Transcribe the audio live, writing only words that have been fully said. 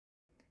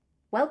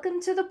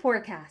Welcome to the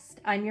Porecast.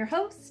 I'm your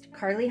host,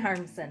 Carly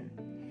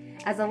Harmson.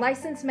 As a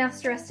licensed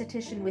master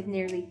esthetician with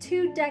nearly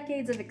 2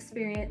 decades of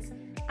experience,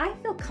 I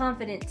feel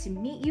confident to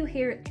meet you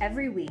here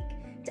every week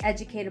to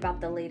educate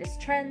about the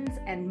latest trends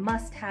and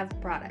must-have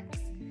products,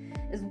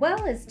 as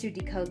well as to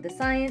decode the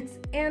science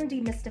and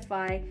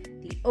demystify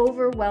the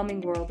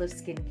overwhelming world of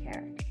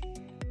skincare.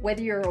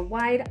 Whether you're a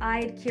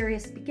wide-eyed,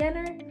 curious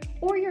beginner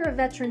or you're a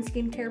veteran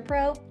skincare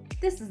pro,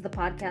 this is the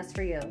podcast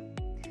for you.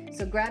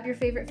 So grab your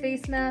favorite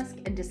face mask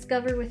and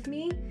discover with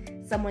me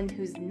someone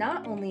who's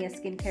not only a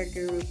skincare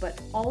guru,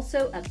 but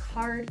also a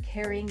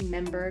card-carrying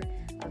member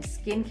of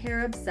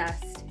Skincare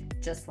Obsessed,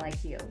 just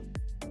like you.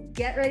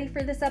 Get ready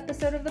for this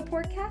episode of the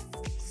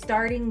Porecast,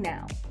 starting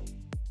now.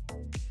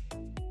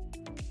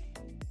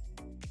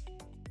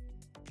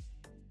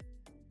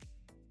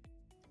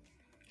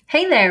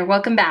 Hey there,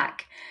 welcome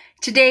back.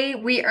 Today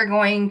we are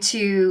going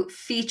to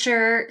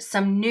feature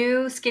some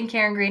new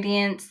skincare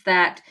ingredients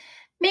that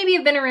maybe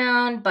have been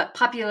around, but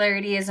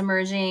popularity is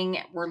emerging.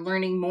 We're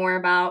learning more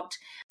about.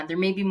 There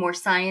may be more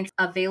science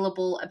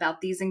available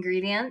about these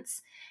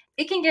ingredients.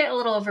 It can get a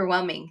little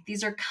overwhelming.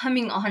 These are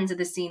coming onto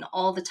the scene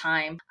all the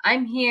time.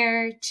 I'm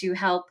here to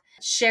help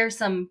share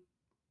some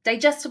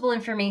digestible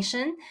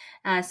information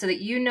so that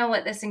you know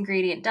what this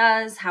ingredient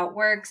does, how it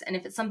works, and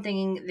if it's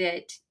something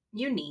that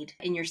you need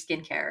in your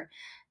skincare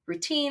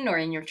routine or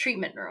in your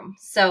treatment room.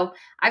 So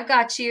I've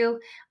got you.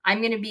 I'm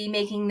going to be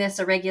making this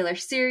a regular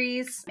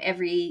series.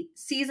 Every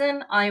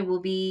season, I will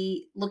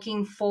be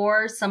looking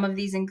for some of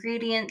these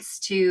ingredients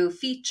to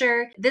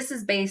feature. This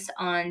is based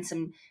on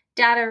some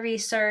data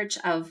research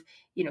of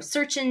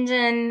search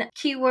engine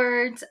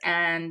keywords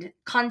and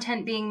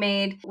content being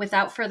made.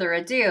 Without further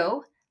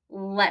ado,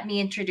 let me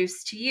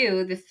introduce to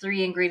you the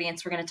 3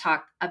 ingredients we're going to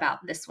talk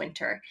about this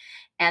winter.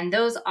 And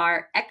those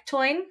are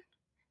ectoin,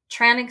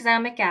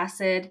 tranexamic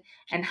acid,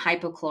 and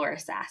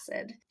hypochlorous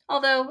acid.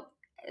 Although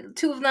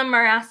 2 of them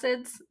are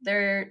acids,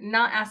 they're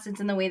not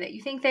acids in the way that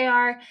you think they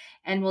are,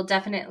 and we'll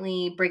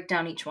definitely break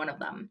down each one of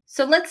them.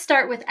 So let's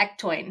start with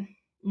ectoin.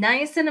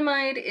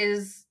 Niacinamide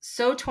is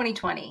so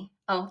 2020.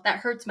 Oh, that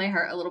hurts my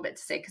heart a little bit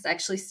to say because I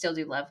actually still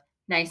do love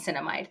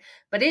niacinamide,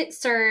 but it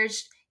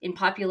surged in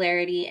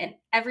popularity and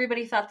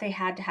everybody thought they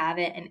had to have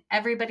it, and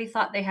everybody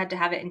thought they had to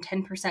have it in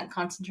 10%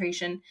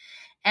 concentration.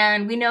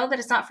 And we know that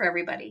it's not for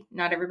everybody.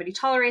 Not everybody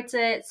tolerates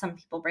it. Some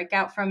people break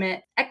out from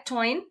it.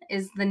 Ectoin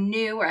is the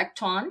new, or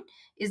Ecton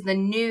is the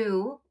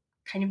new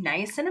kind of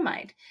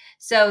niacinamide.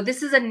 So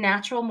this is a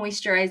natural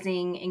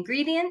moisturizing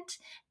ingredient,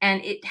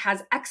 and it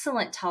has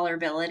excellent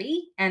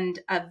tolerability and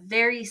a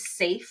very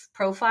safe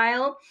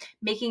profile,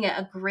 making it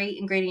a great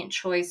ingredient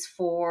choice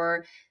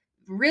for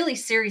really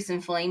serious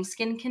inflamed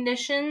skin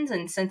conditions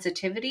and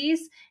sensitivities,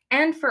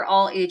 and for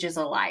all ages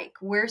alike.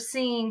 We're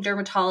seeing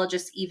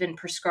dermatologists even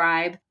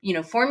prescribe,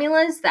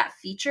 formulas that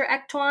feature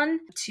Ectoin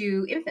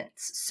to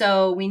infants.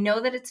 So we know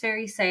that it's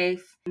very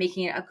safe,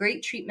 making it a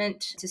great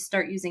treatment to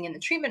start using in the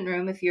treatment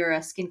room if you're a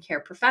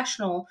skincare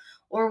professional,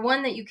 or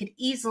one that you could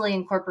easily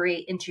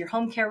incorporate into your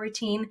home care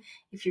routine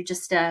if you're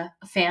just a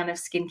fan of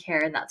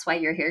skincare and that's why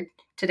you're here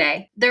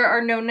today. There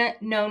are no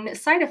known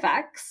side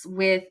effects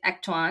with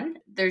Ectoin.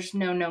 There's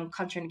no known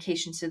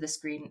contraindications to this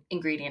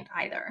ingredient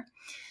either.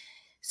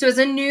 So as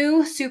a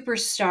new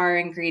superstar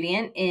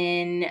ingredient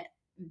in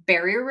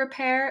barrier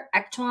repair,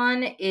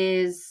 Ectoin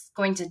is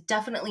going to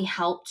definitely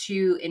help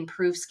to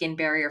improve skin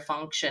barrier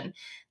function.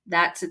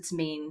 That's its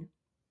main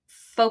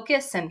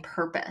focus and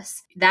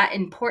purpose. That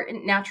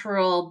important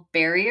natural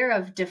barrier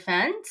of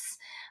defense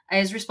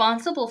is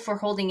responsible for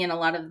holding in a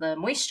lot of the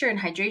moisture and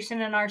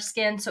hydration in our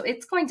skin. So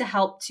it's going to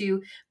help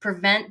to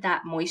prevent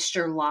that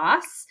moisture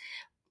loss,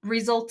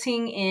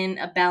 resulting in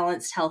a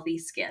balanced, healthy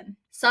skin.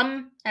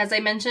 Some, as I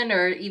mentioned,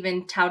 are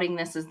even touting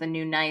this as the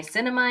new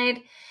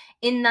niacinamide,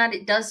 in that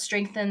it does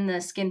strengthen the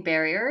skin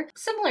barrier,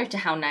 similar to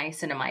how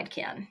niacinamide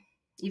can,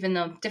 even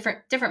though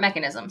different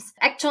mechanisms.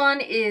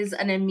 Ectoin is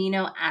an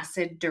amino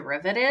acid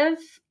derivative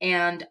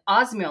and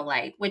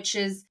osmolite, which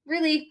is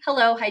really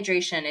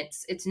hydration.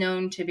 It's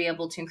known to be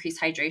able to increase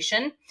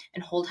hydration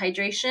and hold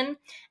hydration.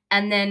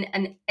 And then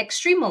an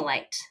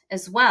extremolite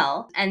as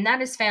well. And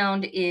that is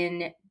found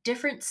in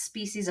different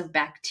species of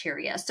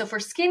bacteria. So for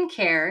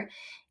skincare,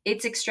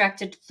 it's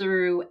extracted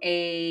through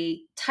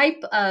a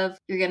type of,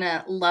 you're going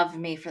to love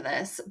me for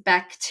this,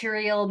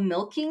 bacterial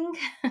milking.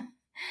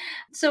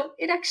 So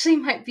it actually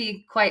might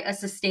be quite a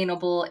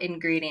sustainable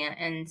ingredient,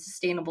 and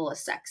sustainable is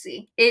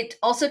sexy. It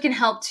also can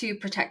help to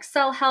protect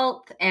cell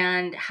health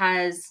and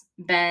has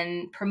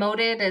been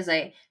promoted as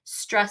a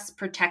stress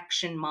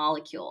protection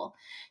molecule.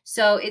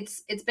 So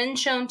it's been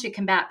shown to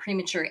combat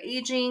premature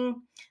aging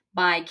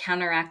by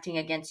counteracting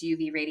against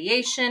UV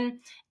radiation.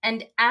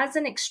 And as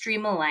an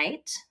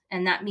extremolite,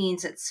 and that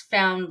means it's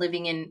found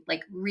living in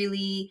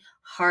really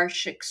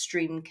harsh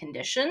extreme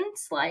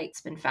conditions, like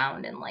it's been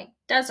found in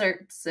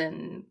deserts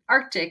and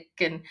Arctic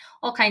and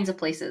all kinds of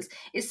places.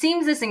 It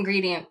seems this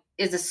ingredient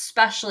is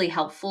especially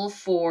helpful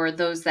for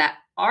those that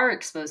are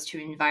exposed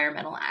to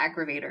environmental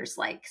aggravators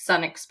like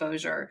sun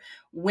exposure,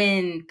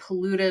 wind,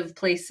 pollutive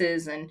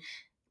places, and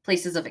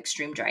places of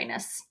extreme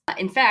dryness.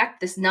 In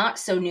fact, this not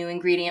so new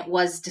ingredient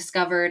was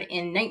discovered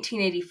in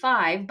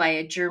 1985 by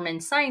a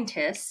German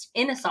scientist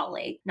in a salt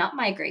lake, not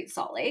my Great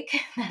Salt Lake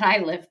that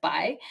I live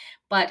by,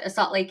 but a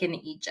salt lake in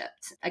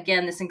Egypt.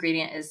 Again, this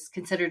ingredient is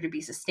considered to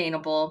be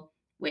sustainable,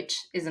 which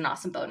is an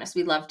awesome bonus.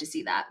 We love to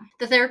see that.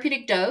 The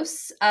therapeutic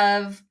dose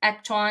of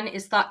Ectoine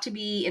is thought to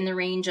be in the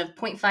range of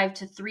 0.5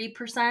 to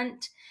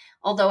 3%,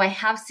 although I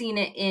have seen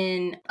it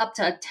in up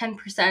to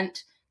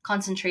 10%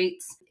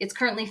 concentrates. It's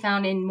currently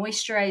found in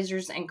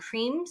moisturizers and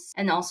creams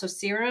and also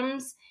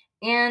serums,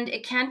 and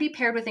it can be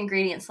paired with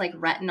ingredients like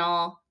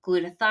retinol,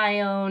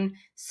 glutathione,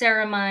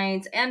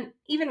 ceramides, and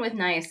even with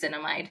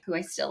niacinamide, who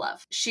I still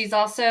love. She's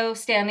also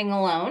standing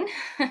alone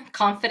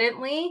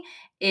confidently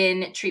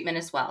in treatment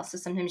as well. So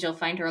sometimes you'll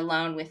find her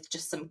alone with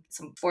just some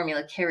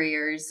formula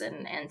carriers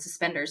and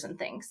suspenders and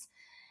things.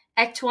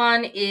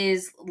 Ectoine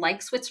is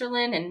like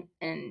Switzerland,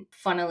 and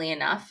funnily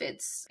enough,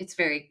 it's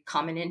very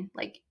common in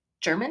like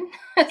German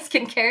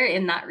skincare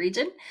in that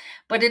region,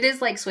 but it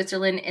is like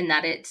Switzerland in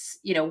that it's,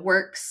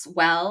 works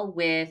well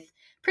with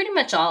pretty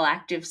much all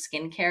active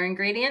skincare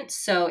ingredients.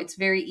 So it's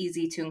very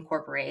easy to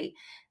incorporate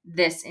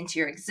this into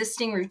your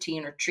existing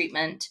routine or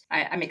treatment.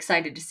 I'm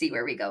excited to see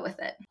where we go with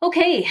it.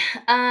 Okay,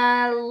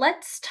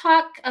 let's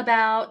talk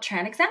about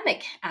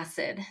tranexamic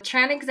acid.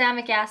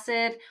 Tranexamic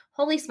acid,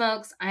 holy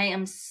smokes, I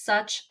am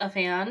such a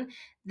fan.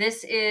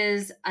 This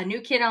is a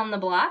new kid on the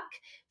block.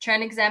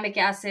 Tranexamic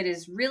acid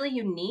is really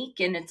unique,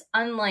 and it's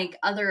unlike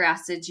other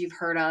acids you've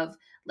heard of,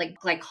 like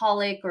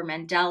glycolic or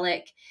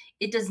mandelic.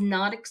 It does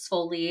not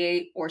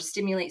exfoliate or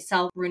stimulate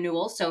cell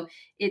renewal. So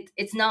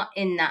it's not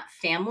in that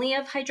family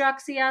of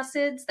hydroxy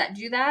acids that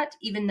do that,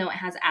 even though it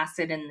has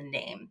acid in the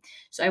name.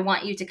 So I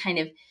want you to kind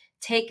of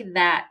take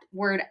that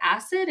word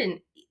acid, and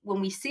when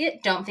we see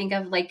it, don't think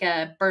of like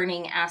a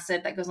burning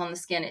acid that goes on the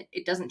skin.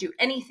 It doesn't do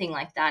anything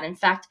like that. In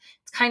fact,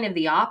 it's kind of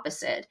the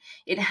opposite.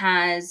 It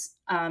has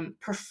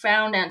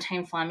profound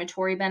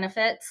anti-inflammatory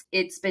benefits.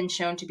 It's been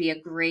shown to be a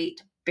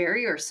great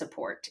barrier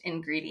support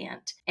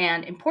ingredient.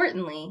 And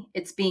importantly,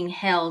 it's being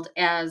hailed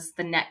as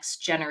the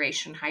next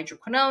generation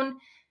hydroquinone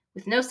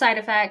with no side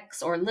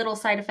effects or little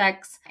side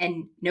effects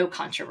and no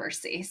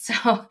controversy.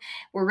 So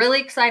we're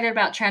really excited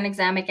about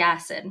tranexamic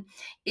acid.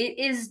 It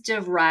is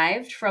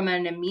derived from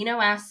an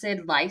amino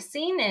acid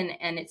lysine,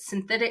 and it's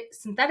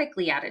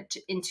synthetically added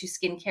into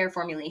skincare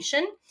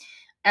formulation.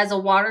 As a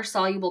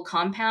water-soluble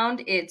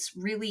compound, it's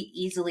really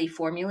easily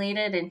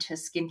formulated into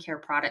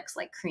skincare products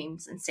like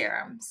creams and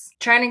serums.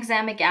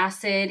 Tranexamic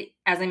acid,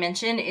 as I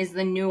mentioned, is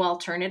the new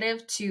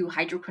alternative to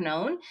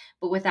hydroquinone,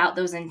 but without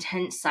those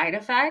intense side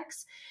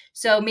effects.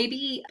 So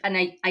maybe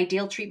an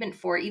ideal treatment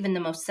for even the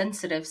most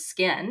sensitive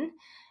skin.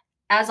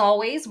 As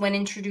always, when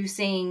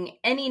introducing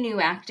any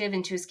new active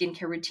into a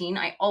skincare routine,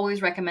 I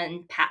always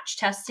recommend patch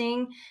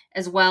testing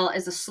as well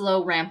as a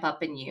slow ramp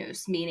up in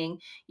use. Meaning,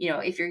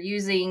 if you're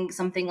using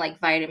something like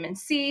vitamin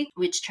C,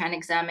 which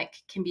tranexamic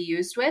can be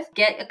used with,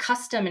 get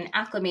accustomed and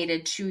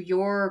acclimated to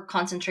your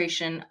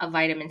concentration of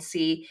vitamin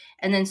C,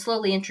 and then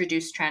slowly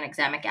introduce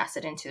tranexamic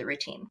acid into the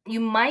routine.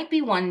 You might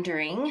be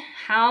wondering,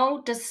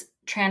 how does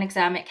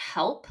tranexamic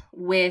help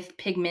with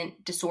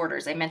pigment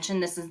disorders? I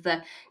mentioned this is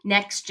the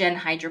next gen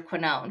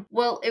hydroquinone.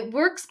 Well, it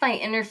works by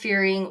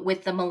interfering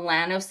with the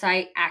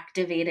melanocyte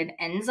activated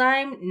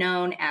enzyme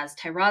known as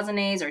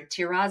tyrosinase or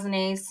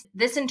tyrosinase.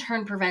 This in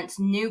turn prevents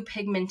new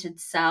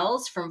pigmented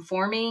cells from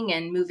forming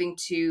and moving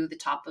to the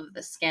top of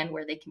the skin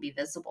where they can be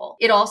visible.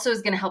 It also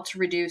is going to help to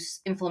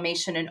reduce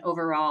inflammation and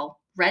overall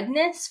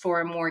redness for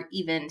a more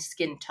even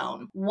skin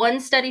tone. One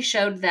study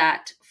showed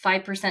that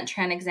 5%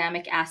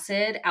 tranexamic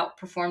acid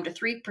outperformed a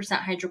 3%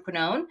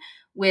 hydroquinone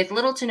with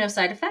little to no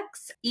side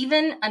effects,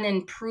 even an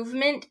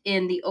improvement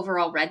in the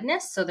overall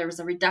redness. So there was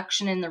a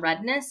reduction in the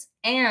redness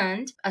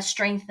and a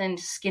strengthened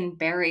skin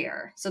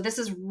barrier. So this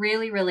is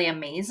really, really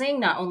amazing.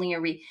 Not only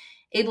are we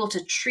able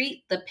to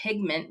treat the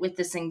pigment with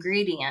this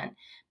ingredient,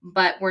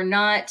 but we're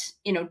not,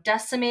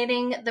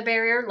 decimating the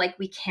barrier like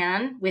we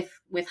can with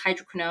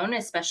hydroquinone,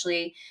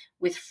 especially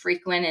with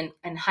frequent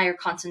and higher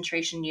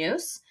concentration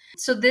use.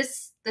 So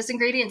this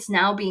ingredient's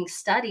now being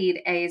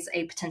studied as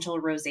a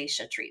potential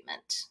rosacea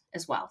treatment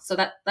as well. So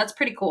that's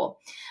pretty cool.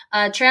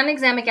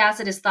 Tranexamic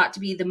acid is thought to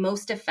be the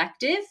most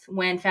effective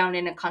when found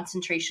in a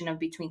concentration of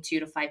between 2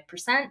 to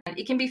 5%.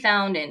 It can be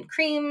found in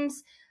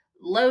creams,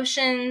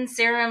 lotions,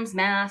 serums,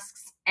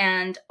 masks,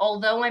 and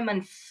although I'm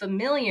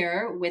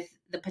unfamiliar with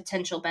the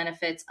potential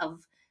benefits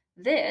of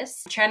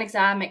this,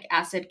 tranexamic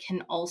acid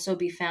can also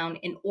be found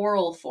in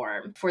oral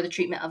form for the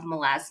treatment of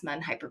melasma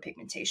and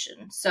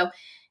hyperpigmentation. So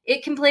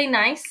it can play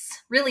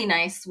nice, really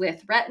nice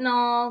with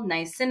retinol,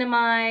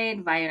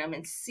 niacinamide,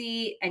 vitamin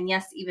C, and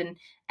yes, even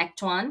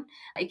Ectoine.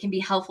 It can be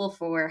helpful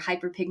for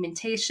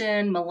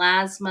hyperpigmentation,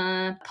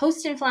 melasma,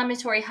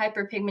 post-inflammatory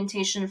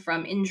hyperpigmentation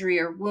from injury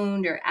or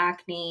wound or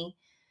acne.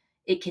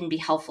 It can be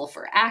helpful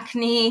for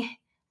acne,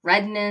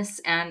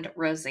 redness, and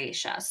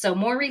rosacea. So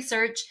more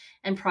research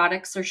and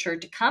products are sure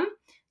to come.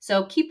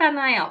 So keep an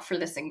eye out for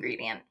this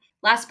ingredient.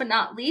 Last but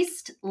not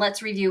least,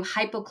 let's review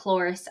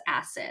hypochlorous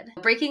acid.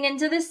 Breaking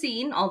into the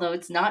scene, although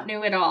it's not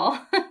new at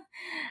all,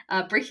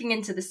 breaking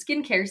into the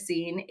skincare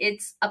scene,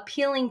 it's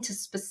appealing to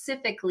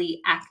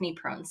specifically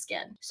acne-prone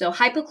skin. So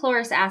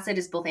hypochlorous acid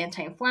is both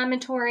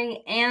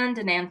anti-inflammatory and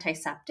an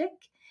antiseptic.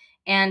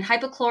 And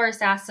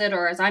hypochlorous acid,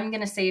 or as I'm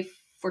going to say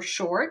for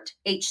short,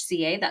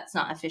 HCA, that's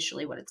not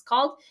officially what it's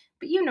called,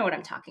 but you know what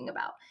I'm talking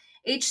about.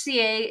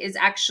 HCA is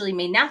actually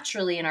made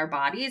naturally in our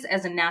bodies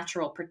as a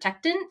natural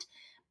protectant,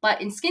 but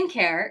in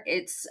skincare,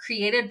 it's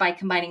created by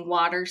combining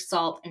water,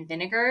 salt, and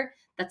vinegar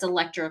that's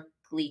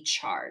electrically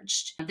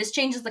charged. This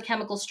changes the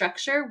chemical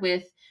structure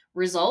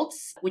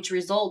which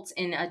results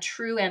in a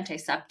true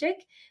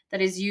antiseptic that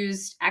is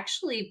used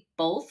actually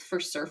both for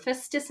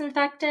surface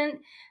disinfectant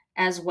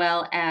as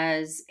well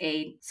as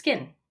a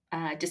skin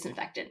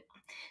disinfectant.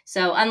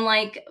 So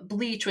unlike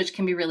bleach, which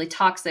can be really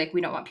toxic,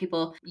 we don't want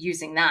people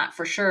using that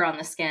for sure on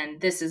the skin.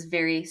 This is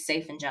very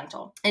safe and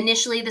gentle.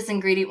 Initially, this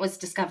ingredient was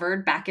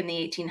discovered back in the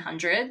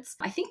 1800s,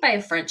 I think by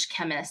a French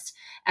chemist,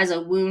 as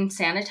a wound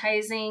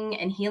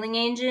sanitizing and healing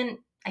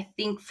agent, I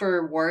think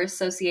for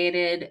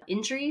war-associated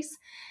injuries.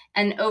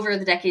 And over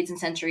the decades and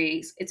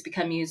centuries, it's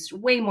become used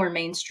way more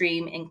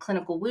mainstream in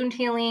clinical wound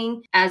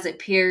healing, as it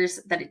appears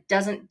that it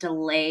doesn't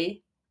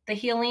delay the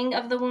healing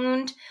of the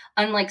wound,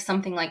 unlike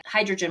something like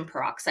hydrogen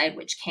peroxide,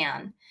 which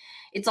can.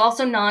 It's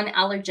also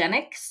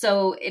non-allergenic,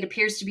 so it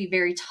appears to be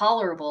very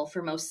tolerable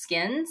for most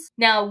skins.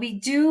 Now, we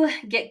do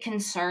get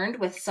concerned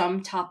with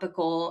some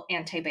topical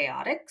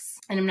antibiotics,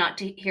 and I'm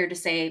not here to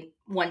say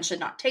one should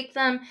not take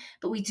them,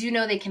 but we do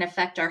know they can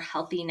affect our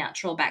healthy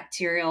natural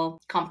bacterial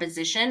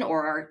composition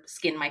or our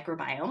skin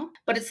microbiome.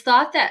 But it's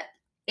thought that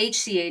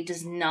HCA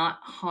does not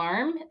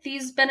harm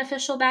these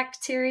beneficial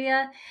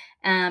bacteria,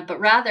 but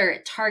rather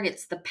it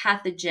targets the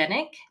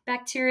pathogenic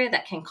bacteria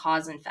that can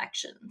cause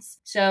infections.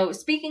 So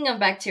speaking of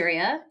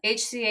bacteria,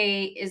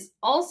 HCA is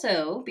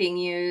also being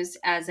used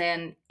as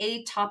an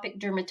atopic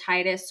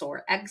dermatitis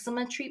or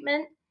eczema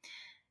treatment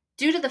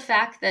due to the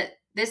fact that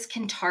this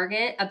can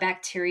target a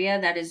bacteria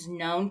that is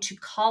known to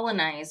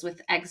colonize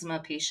with eczema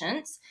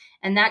patients,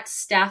 and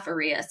that's Staph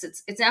aureus.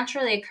 It's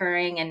naturally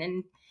occurring, and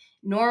in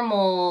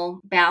normal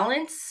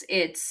balance,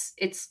 it's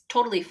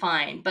totally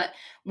fine. But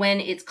when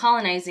it's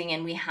colonizing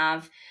and we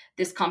have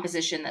this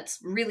composition that's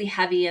really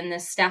heavy in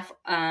this Staph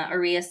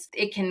aureus,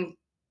 it can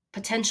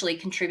potentially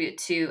contribute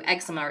to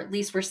eczema, or at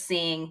least we're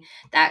seeing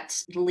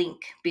that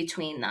link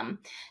between them.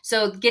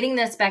 So getting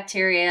this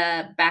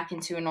bacteria back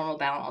into a normal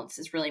balance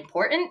is really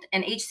important,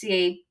 and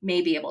HCA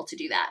may be able to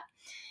do that.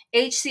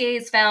 HCA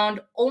is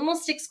found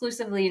almost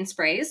exclusively in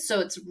sprays,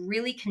 so it's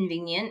really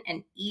convenient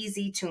and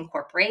easy to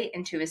incorporate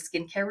into a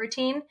skincare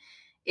routine.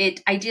 It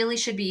ideally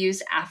should be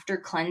used after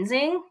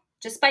cleansing,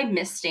 just by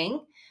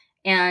misting.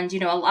 And,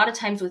 a lot of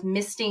times with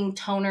misting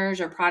toners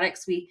or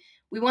products, we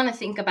want to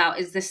think about,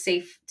 is this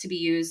safe to be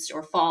used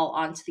or fall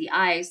onto the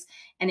eyes?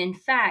 And in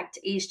fact,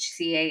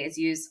 HCA is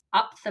used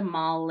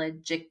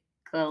ophthalmologically.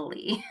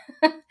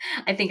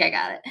 I think I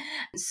got it.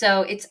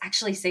 So it's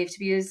actually safe to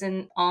be used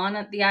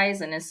on the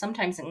eyes, and is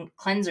sometimes in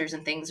cleansers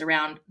and things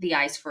around the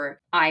eyes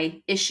for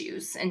eye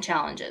issues and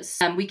challenges.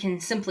 We can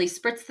simply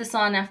spritz this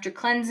on after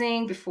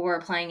cleansing before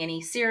applying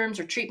any serums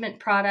or treatment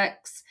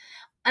products.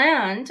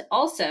 And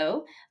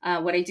also,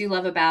 what I do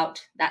love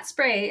about that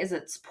spray is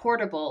it's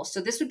portable. So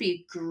this would be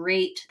a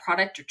great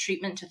product or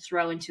treatment to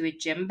throw into a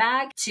gym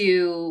bag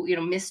to,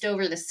 mist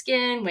over the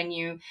skin when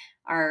you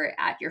are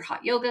at your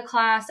hot yoga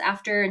class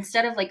after,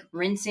 instead of like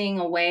rinsing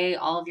away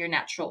all of your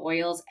natural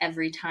oils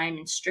every time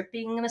and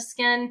stripping the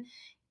skin,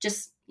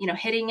 just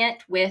hitting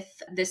it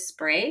with this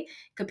spray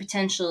could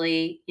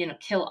potentially,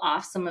 kill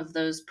off some of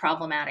those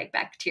problematic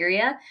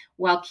bacteria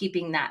while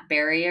keeping that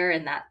barrier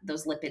and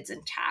those lipids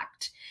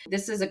intact.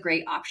 This is a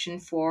great option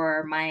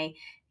for my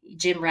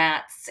gym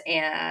rats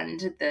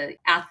and the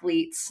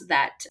athletes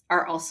that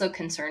are also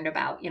concerned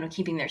about,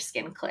 keeping their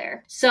skin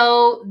clear.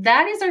 So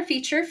that is our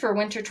feature for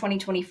winter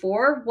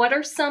 2024. What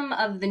are some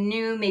of the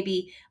new,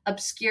 maybe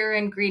obscure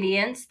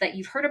ingredients that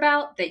you've heard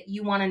about that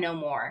you want to know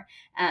more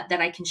that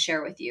I can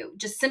share with you?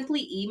 Just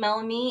simply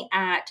email me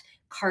at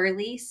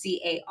Carly,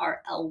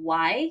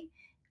 CARLY,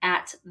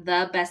 at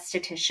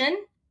thebesthetician,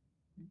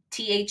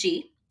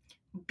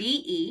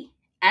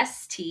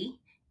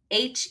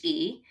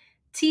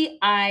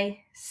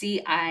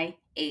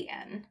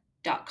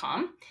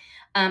 TheBesthetician.com.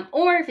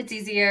 Or if it's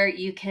easier,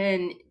 you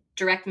can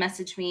direct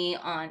message me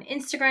on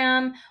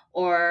Instagram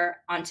or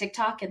on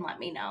TikTok and let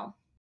me know.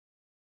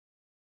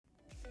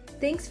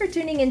 Thanks for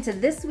tuning into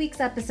this week's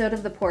episode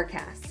of the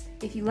Pourcast.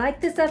 If you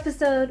like this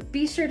episode,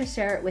 be sure to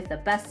share it with a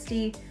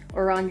bestie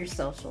or on your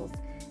socials.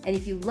 And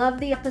if you love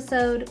the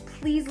episode,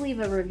 please leave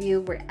a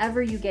review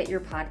wherever you get your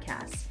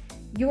podcasts.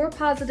 Your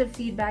positive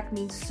feedback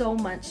means so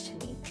much to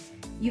me.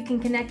 You can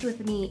connect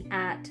with me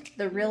at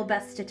The Real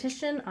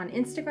Besthetician on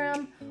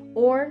Instagram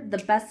or The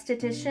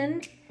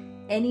Besthetician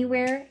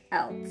anywhere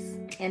else.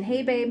 And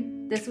hey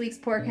babe, this week's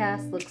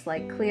Pourcast looks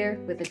like clear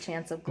with a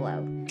chance of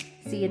glow.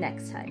 See you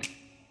next time.